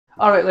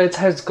Alright lads,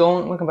 how's it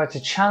going? Welcome back to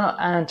the channel,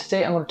 and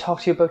today I'm going to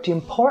talk to you about the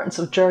importance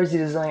of jersey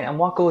design and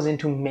what goes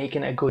into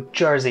making a good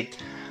jersey.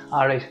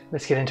 Alright,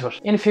 let's get into it.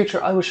 In the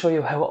future I will show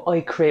you how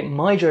I create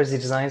my jersey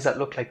designs that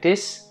look like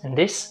this and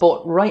this,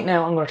 but right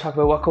now I'm going to talk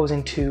about what goes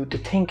into the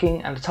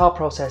thinking and the thought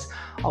process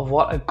of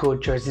what a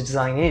good jersey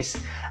design is.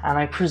 And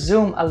I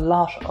presume a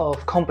lot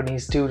of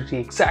companies do the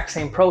exact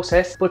same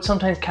process, but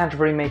sometimes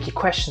Canterbury make you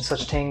question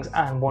such things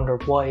and wonder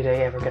why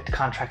they ever get the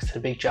contracts to the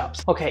big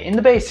jobs. Okay, in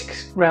the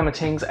basic realm of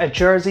things, a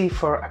jersey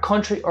for a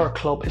country or a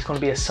club is going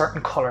to be a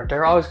certain colour.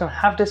 They're always going to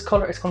have this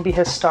colour. It's going to be a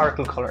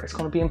historical colour. It's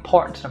going to be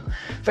important to them.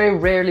 Very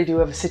rarely do you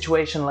have a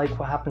situation like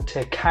what happened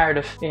to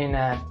Cardiff in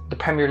the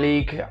Premier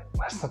League.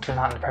 They're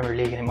not in the Premier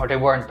League anymore. They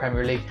were in the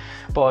Premier League,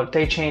 but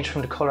they changed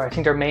from the colour. I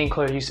think their main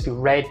colour used to be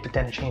red, but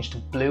then it changed to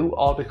blue,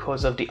 all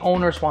because of the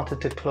owners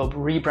wanted the club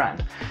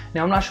rebrand.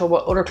 Now I'm not sure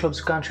what other clubs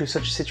have gone through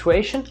such a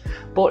situation,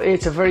 but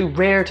it's a very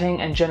rare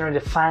thing, and generally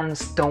the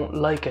fans don't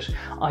like it.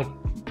 I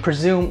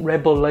presume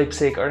Red Bull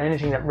Leipzig or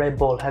anything that Red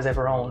Bull has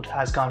ever owned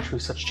has gone through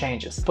such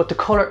changes. But the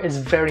colour is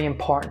very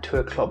important to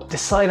a club.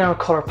 Decide on a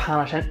colour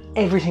palette and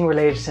everything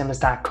related to them is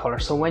that colour.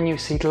 So when you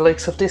see the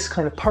likes of this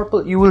kind of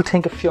purple, you will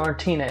think of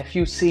Fiorentina. If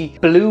you see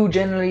blue,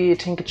 generally you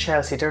think of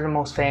Chelsea. They're the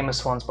most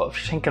famous ones. But if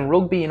you're thinking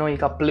rugby, you know, you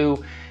got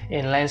blue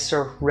in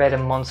Leinster, red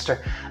in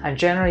Munster, and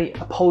generally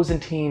opposing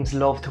teams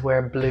love to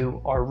wear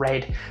blue or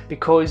red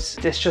because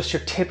it's just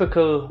your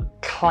typical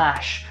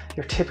clash,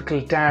 your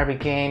typical derby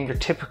game, your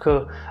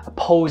typical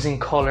opposing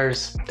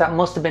colours. That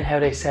must have been how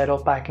they set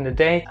up back in the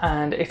day,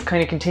 and it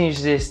kind of continues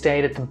to this day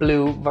that the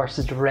blue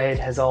versus the red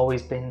has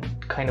always been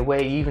kind of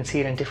way. You even see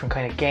it in different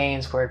kind of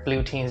games where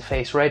blue teams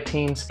face red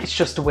teams. It's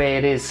just the way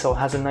it is, so it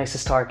has a nice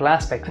historical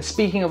aspect. And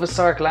speaking of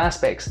historical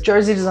aspects,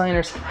 jersey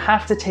designers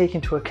have to take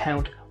into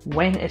account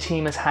when a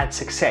team has had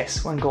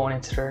success when going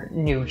into their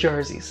new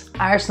jerseys.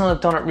 Arsenal have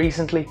done it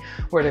recently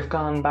where they've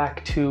gone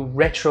back to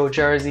retro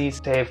jerseys.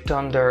 They've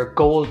done their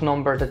gold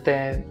number that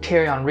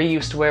Thierry Henry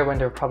used to wear when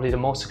they were probably the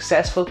most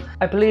successful.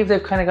 I believe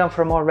they've kind of gone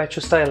for a more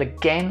retro style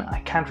again.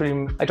 I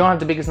don't have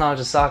the biggest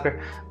knowledge of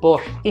soccer,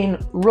 but in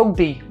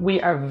rugby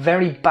we are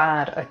very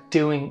bad at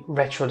doing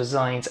retro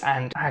designs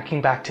and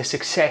harking back to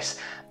success,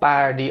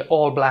 bar the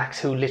All Blacks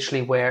who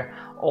literally wear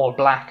all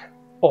black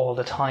all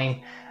the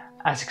time.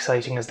 As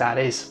exciting as that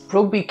is.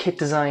 Rugby kit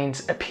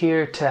designs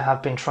appear to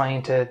have been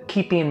trying to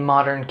keep being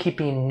modern, keep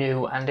being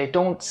new, and they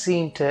don't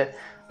seem to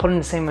put in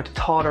the same amount of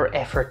thought or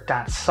effort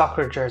that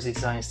soccer jersey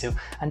designs do.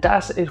 And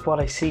that is what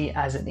I see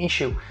as an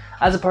issue.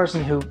 As a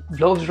person who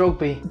loves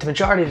rugby, the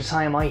majority of the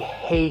time I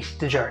hate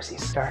the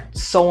jerseys. They're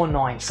so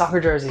annoying.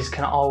 Soccer jerseys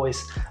can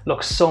always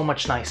look so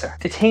much nicer.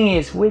 The thing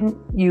is, when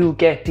you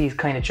get these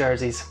kind of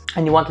jerseys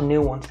and you want the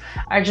new ones,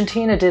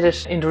 Argentina did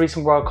it in the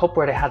recent World Cup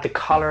where they had the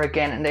collar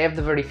again, and they have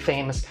the very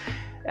famous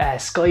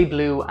sky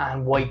blue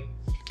and white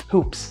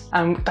hoops.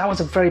 And that was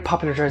a very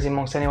popular jersey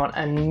amongst anyone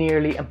and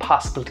nearly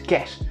impossible to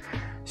get.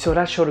 So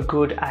that showed a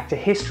good act of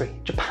history.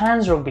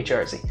 Japan's rugby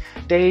jersey,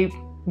 they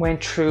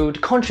went through the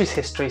country's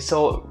history,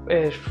 so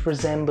it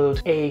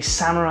resembled a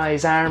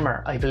samurai's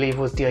armour, I believe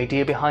was the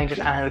idea behind it,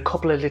 and had a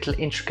couple of little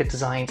intricate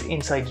designs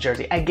inside the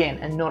jersey. Again,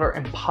 another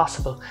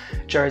impossible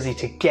jersey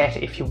to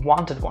get if you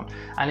wanted one,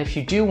 and if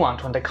you do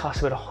want one they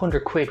cost about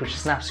 100 quid, which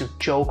is an absolute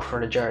joke for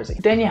the jersey.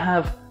 Then you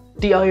have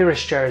the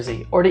Irish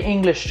jersey or the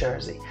English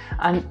jersey,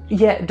 and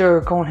yeah,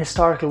 they're going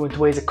historical with the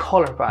ways of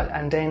colour,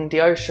 and then the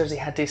Irish jersey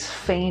had this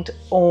faint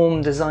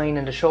ohm design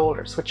in the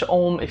shoulders, which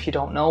ohm, if you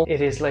don't know, it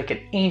is like an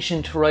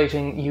ancient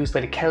writing used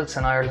by the Celts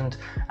in Ireland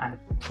and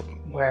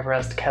wherever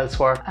else the Celts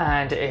were,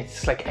 and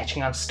it's like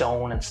etching on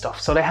stone and stuff.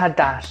 So they had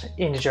that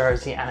in the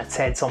jersey and it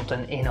said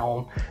something in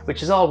ohm,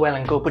 which is all well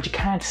and good, but you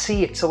can't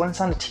see it. So when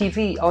it's on the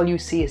TV, all you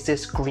see is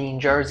this green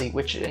jersey,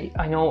 which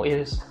I know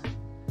is...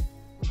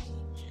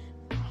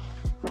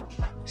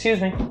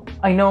 Excuse me.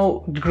 I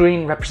know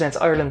green represents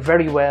Ireland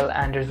very well,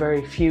 and there's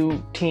very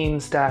few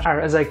teams that are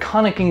as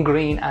iconic in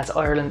green as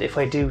Ireland, if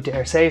I do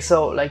dare say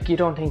so. Like, you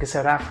don't think of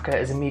South Africa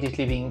as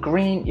immediately being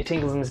green, you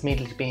think of them as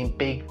immediately being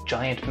big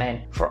giant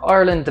men. For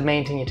Ireland, the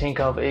main thing you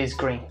think of is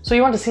green. So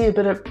you want to see a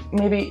bit of,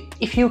 maybe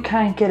if you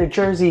can't get a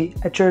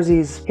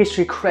jersey's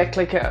history correct,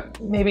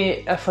 like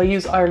maybe if I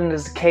use Ireland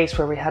as the case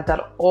where we had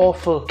that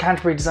awful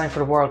Canterbury design for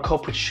the World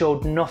Cup which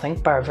showed nothing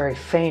bar a very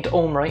faint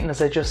ohm writing,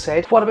 as I just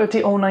said. What about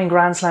the 09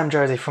 Grand Slam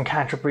jersey from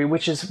Canterbury,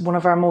 which is one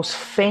of our most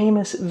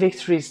famous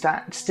victories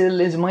that still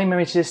is in my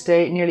memory to this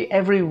day? Nearly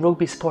every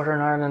rugby supporter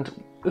in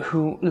Ireland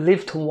who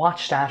lived to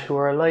watch that, who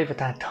were alive at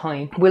that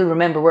time, will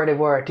remember where they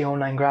were at the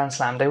 09 Grand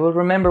Slam. They will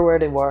remember where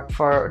they were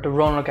for the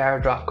Ron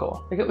O'Gara drop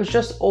goal. Like, it was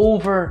just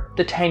over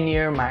the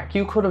 10-year mark.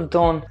 You could have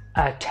done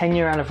a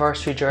 10-year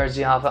anniversary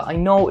jersey of it. I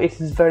know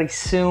it is very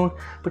soon,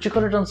 but you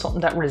could have done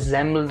something that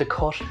resembled the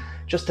cut,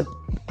 just to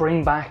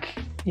bring back,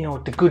 you know,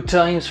 the good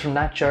times from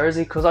that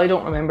jersey, because I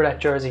don't remember that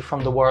jersey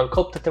from the World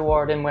Cup that they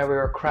wore it in where we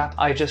were crap.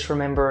 I just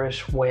remember it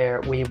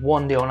where we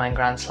won the 09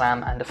 Grand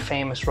Slam and the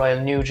famous Royal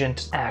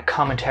Nugent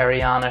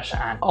commentary on it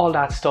and all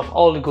that stuff,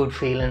 all the good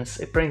feelings.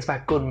 It brings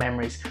back good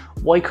memories.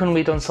 Why couldn't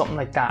we done something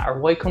like that? Or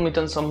why couldn't we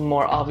done something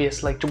more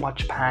obvious like what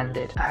Japan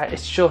did?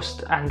 It's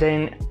just, and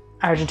then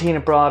Argentina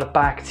brought it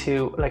back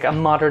to like a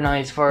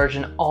modernized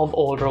version of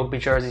old rugby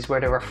jerseys where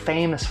they were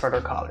famous for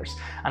their collars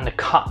and the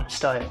cotton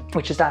style,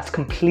 that's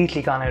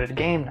completely gone out of the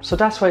game now. So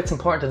that's why it's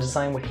important to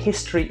design with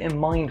history in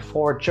mind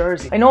for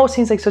jersey. I know it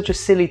seems like such a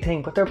silly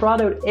thing, but they're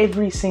brought out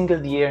every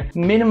single year,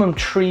 minimum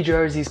 3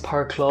 jerseys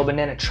per club, and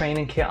then a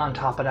training kit on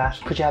top of that,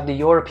 because you have the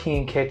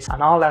European kits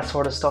and all that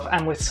sort of stuff.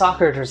 And with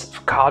soccer, there's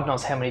God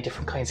knows how many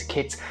different kinds of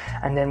kits,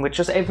 and then with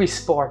just every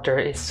sport there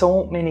is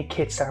so many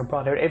kits that are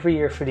brought out every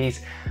year for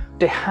these.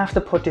 They have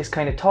to put this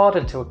kind of thought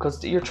into it,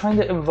 because you're trying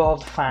to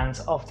involve the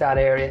fans of that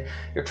area.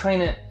 You're trying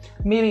to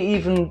maybe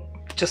even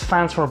just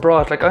fans from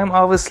abroad. Like, I'm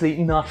obviously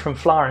not from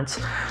Florence,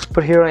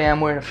 but here I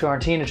am wearing a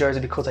Fiorentina jersey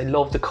because I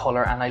love the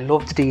colour and I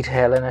love the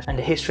detail in it and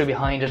the history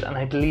behind it, and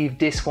I believe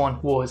this one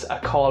was a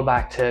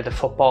callback to the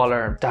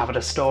footballer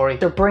David Story.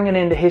 They're bringing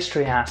in the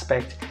history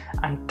aspect,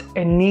 and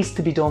it needs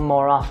to be done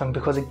more often,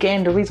 because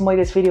again, the reason why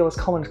this video is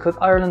coming is because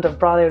Ireland have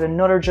brought out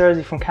another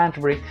jersey from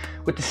Canterbury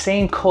with the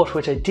same cut,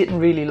 which I didn't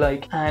really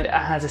like, and it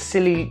has a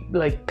silly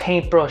like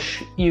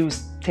paintbrush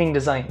used thing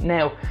design.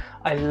 Now,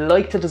 I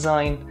like the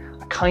design,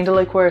 I kind of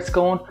like where it's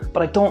going,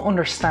 but I don't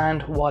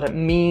understand what it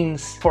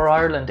means for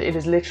Ireland. It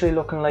is literally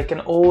looking like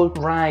an old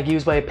rag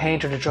used by a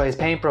painter to dry his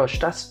paintbrush.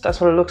 That's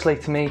what it looks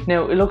like to me.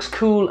 Now, it looks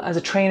cool as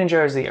a training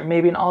jersey or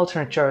maybe an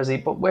alternate jersey,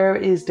 but where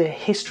is the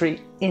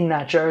history in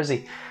that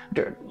jersey?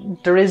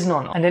 There is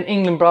none. And then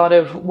England brought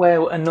out,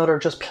 wow, another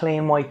just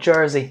plain white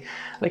jersey.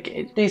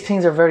 Like, these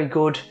things are very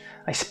good,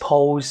 I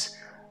suppose,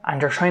 and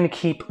they're trying to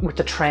keep with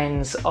the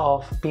trends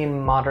of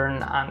being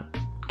modern and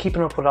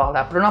keeping up with all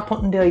that, but they're not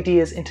putting the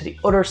ideas into the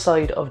other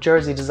side of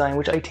jersey design,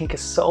 which I think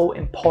is so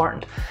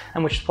important,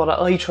 and which is what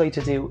I try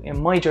to do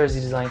in my jersey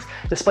designs,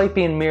 despite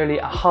being merely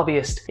a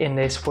hobbyist in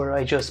this, where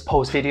I just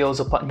post videos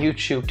up on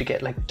YouTube to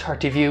get like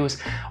 30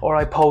 views, or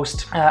I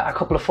post a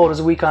couple of photos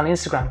a week on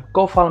Instagram.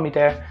 Go follow me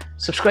there,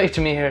 subscribe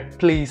to me here,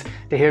 please,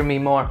 to hear me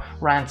more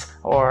rants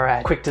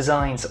or quick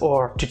designs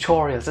or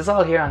tutorials. It's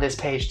all here on this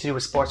page to do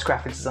with sports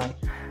graphic design,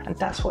 and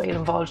that's why it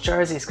involves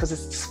jerseys, because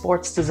it's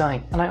sports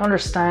design. And I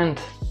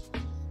understand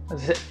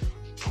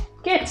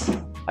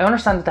I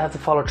understand that they have to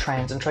follow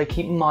trends and try to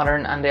keep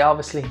modern, and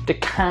they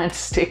can't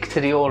stick to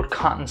the old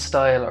cotton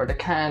style, or they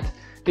can't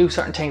do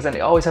certain things, and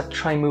they always have to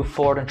try and move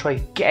forward and try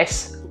to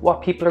guess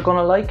what people are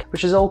gonna like,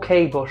 which is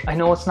okay, but I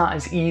know it's not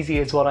as easy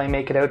as what I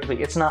make it out to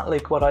be. It's not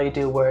like what I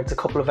do, where it's a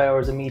couple of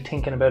hours of me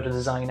thinking about a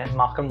design and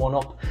mocking one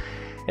up.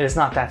 It is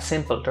not that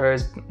simple.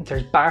 There's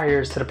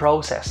barriers to the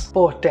process,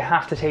 but they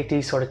have to take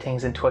these sort of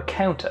things into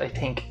account, I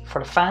think, for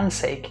the fans'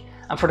 sake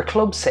and for the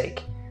club's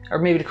sake, or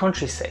maybe the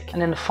country's sake.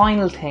 And then the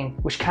final thing,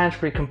 which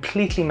Canterbury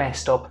completely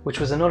messed up, which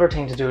was another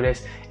thing to do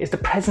this, is the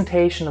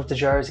presentation of the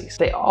jerseys.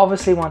 They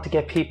obviously want to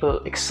get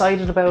people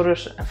excited about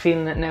it and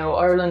feeling it. Now,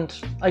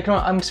 Ireland,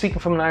 I'm speaking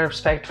from an Irish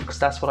perspective because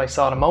that's what I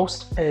saw the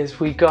most, is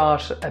we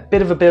got a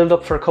bit of a build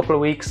up for a couple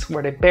of weeks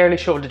where they barely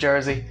showed the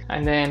jersey,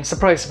 and then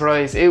surprise,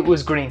 surprise, it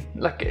was green.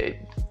 Like,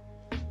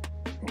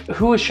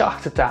 who is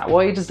shocked at that?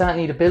 Why does that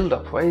need a build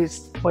up? Why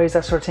is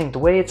that sort of thing? The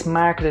way it's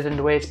marketed and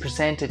the way it's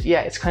presented,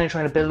 yeah, it's kind of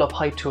trying to build up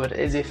hype to it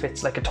as if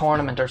it's like a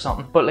tournament or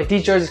something. But like,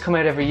 these jerseys come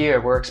out every year.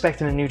 We're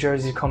expecting a new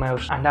jersey to come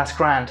out, and that's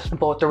grand.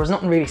 But there was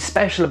nothing really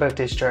special about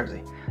this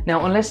jersey.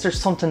 Now, unless there's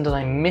something that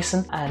I'm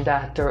missing and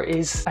that there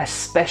is a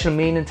special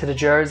meaning to the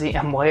jersey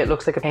and why it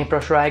looks like a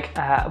paintbrush rag,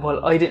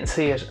 well, I didn't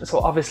see it. So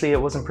obviously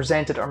it wasn't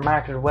presented or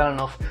marketed well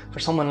enough for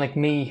someone like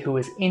me who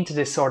is into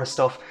this sort of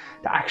stuff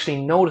to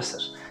actually notice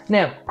it.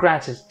 Now,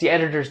 granted, the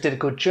editors did a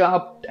good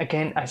job.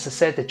 Again, as I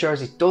said, the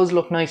jersey does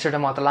look nicer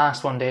than what the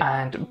last one did,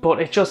 but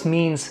it just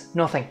means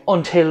nothing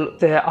until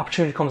the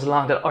opportunity comes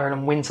along that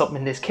Ireland wins something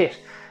in this kit.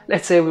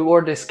 Let's say we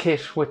wore this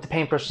kit with the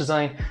paintbrush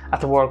design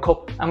at the World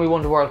Cup and we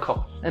won the World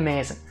Cup.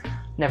 Amazing.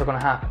 Never going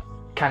to happen.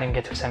 Can't even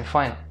get to a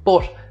semi-final.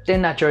 But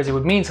then that jersey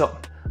would mean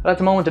something. But at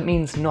the moment it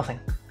means nothing.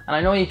 And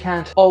I know you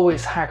can't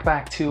always hark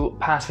back to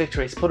past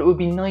victories, but it would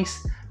be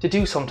nice to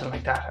do something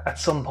like that at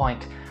some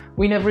point.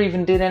 We never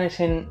even did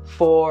anything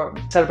for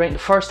celebrating the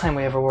first time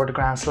we ever wore the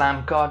Grand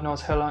Slam. God knows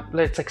how long,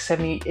 it's like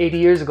 70, 80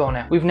 years ago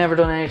now. We've never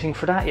done anything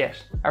for that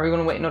yet. Are we going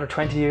to wait another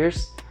 20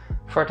 years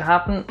for it to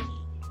happen?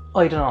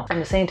 I don't know.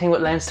 And the same thing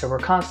with Leinster. We're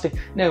constantly...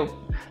 Now,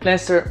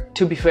 Leinster,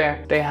 to be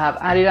fair, they have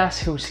Adidas,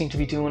 who seem to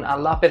be doing a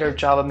lot better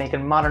job of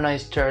making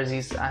modernised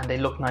jerseys and they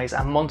look nice,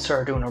 and Munster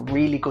are doing a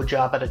really good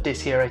job at it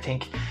this year, I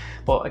think.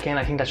 But again,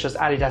 I think that's just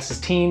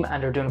Adidas's team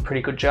and they're doing a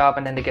pretty good job,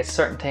 and then they get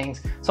certain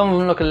things. Some of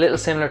them look a little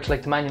similar to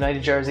like the Man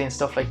United jersey and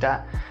stuff like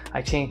that.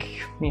 I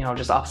think, you know,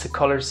 just opposite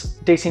colours.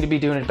 They seem to be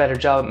doing a better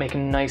job at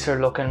making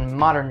nicer looking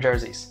modern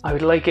jerseys. I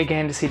would like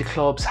again to see the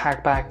clubs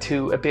hark back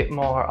to a bit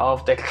more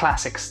of the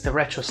classics, the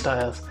retro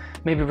styles.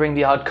 Maybe bring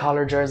the odd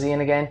collar jersey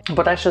in again,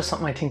 but that's just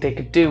something I think they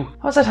could do.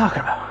 What was I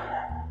talking about?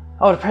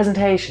 Oh, the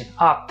presentation.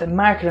 The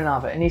marketing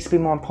of it. It needs to be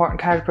more important.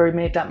 Canterbury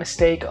made that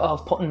mistake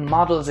of putting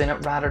models in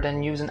it rather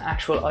than using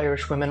actual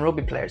Irish women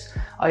rugby players.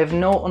 I have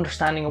no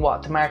understanding of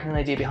what the marketing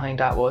idea behind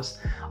that was.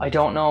 I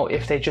don't know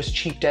if they just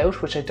cheaped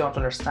out, which I don't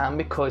understand,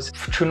 because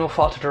through no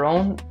fault of their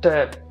own,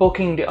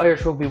 booking the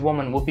Irish rugby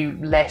woman would be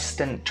less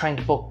than trying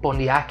to book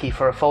Bundy Aki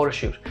for a photo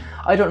shoot.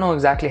 I don't know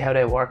exactly how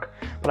they work,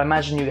 but I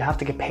imagine you have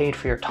to get paid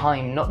for your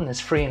time. Nothing is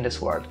free in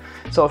this world.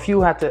 So if you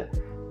had to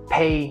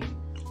pay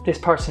this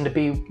person to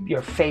be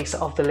your face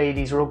of the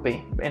ladies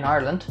rugby in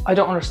Ireland, I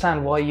don't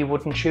understand why you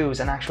wouldn't choose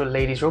an actual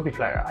ladies rugby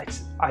player.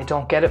 I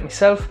don't get it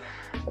myself.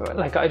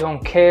 Like, I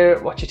don't care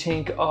what you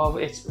think of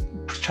it's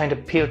trying to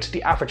appeal to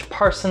the average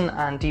person,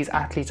 and these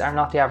athletes are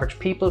not the average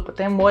people. But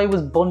then why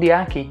was Bundy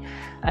Aki,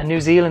 a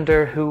New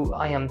Zealander who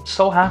I am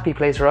so happy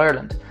plays for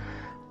Ireland,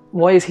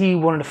 why is he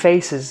one of the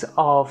faces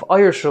of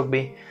Irish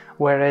rugby,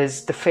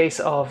 whereas the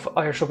face of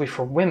Irish rugby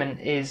for women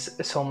is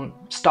some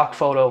stock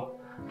photo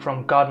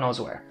from God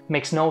knows where?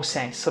 Makes no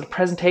sense. So the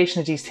presentation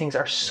of these things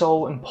are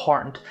so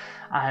important,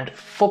 and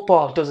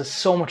football does it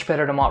so much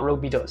better than what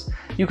rugby does.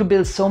 You could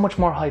build so much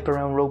more hype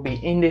around rugby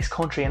in this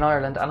country, in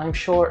Ireland, and I'm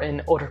sure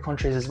in other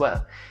countries as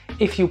well,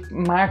 if you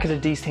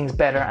marketed these things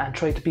better and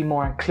tried to be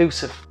more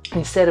inclusive,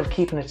 instead of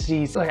keeping it to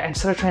these,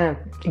 instead of trying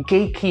to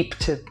gatekeep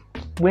to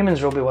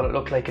women's rugby what it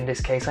looked like in this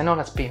case. I know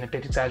that's being a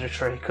bit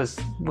exaggeratory because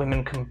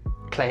women can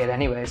play it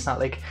anyway. It's not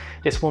like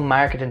this one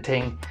marketing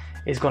thing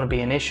is going to be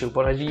an issue,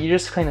 but you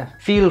just kind of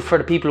feel for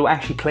the people who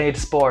actually play the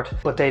sport,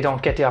 but they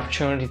don't get the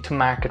opportunity to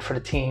market for the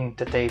team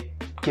that they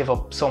give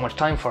up so much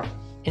time for.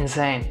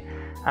 Insane.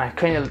 And it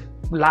kind of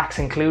lacks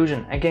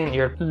inclusion. Again,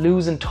 you're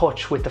losing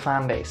touch with the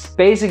fan base.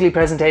 Basically,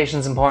 presentation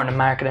is important and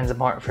marketing is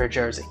important for a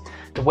jersey.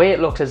 The way it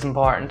looks is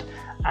important,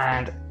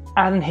 and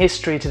adding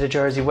history to the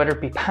jersey, whether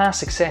it be past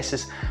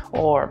successes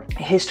or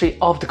history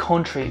of the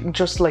country,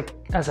 just like,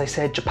 as I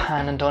said,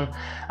 Japan and done.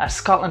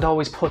 Scotland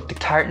always put the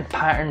tartan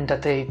pattern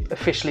that they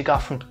officially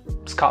got from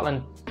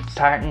Scotland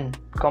Tartan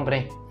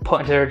Company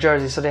put into their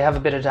jersey, so they have a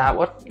bit of that.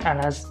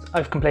 And as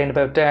I've complained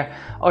about there,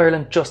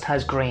 Ireland just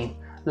has green.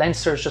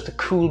 Leinster is just a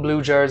cool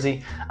blue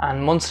jersey,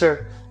 and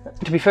Munster,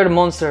 to be fair to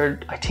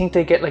Munster, I think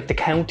they get like the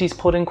counties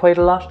put in quite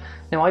a lot.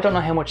 Now, I don't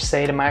know how much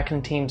say the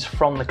marketing teams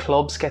from the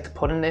clubs get to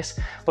put in this,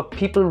 but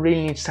people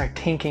really need to start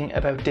thinking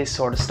about this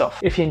sort of stuff.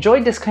 If you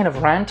enjoyed this kind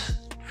of rant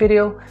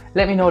video,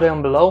 let me know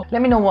down below.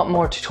 Let me know what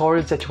more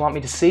tutorials that you want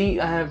me to see.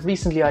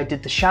 Recently I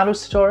did the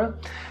shadows tutorial,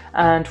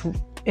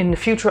 and in the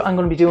future I'm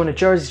going to be doing a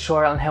jersey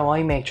tutorial on how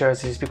I make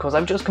jerseys, because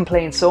I've just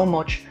complained so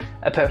much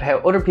about how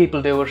other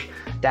people do it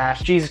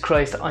that, Jesus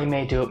Christ, I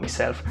may do it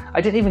myself.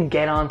 I didn't even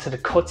get on to the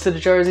cuts of the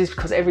jerseys,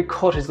 because every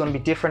cut is going to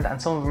be different and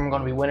some of them are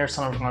going to be winners,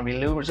 some of them are going to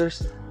be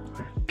losers.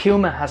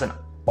 Puma has an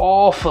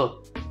awful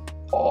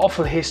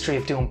history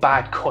of doing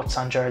bad cuts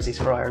on jerseys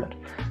for Ireland.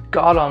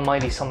 God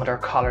almighty, some of their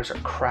collars are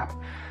crap.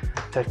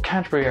 The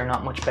Canterbury are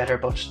not much better,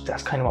 but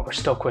that's kind of what we're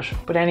stuck with.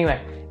 But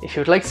anyway, if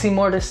you would like to see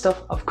more of this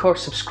stuff, of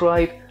course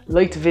subscribe,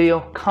 like the video,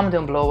 comment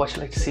down below what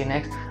you'd like to see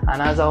next,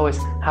 and as always,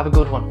 have a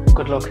good one.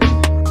 Good luck.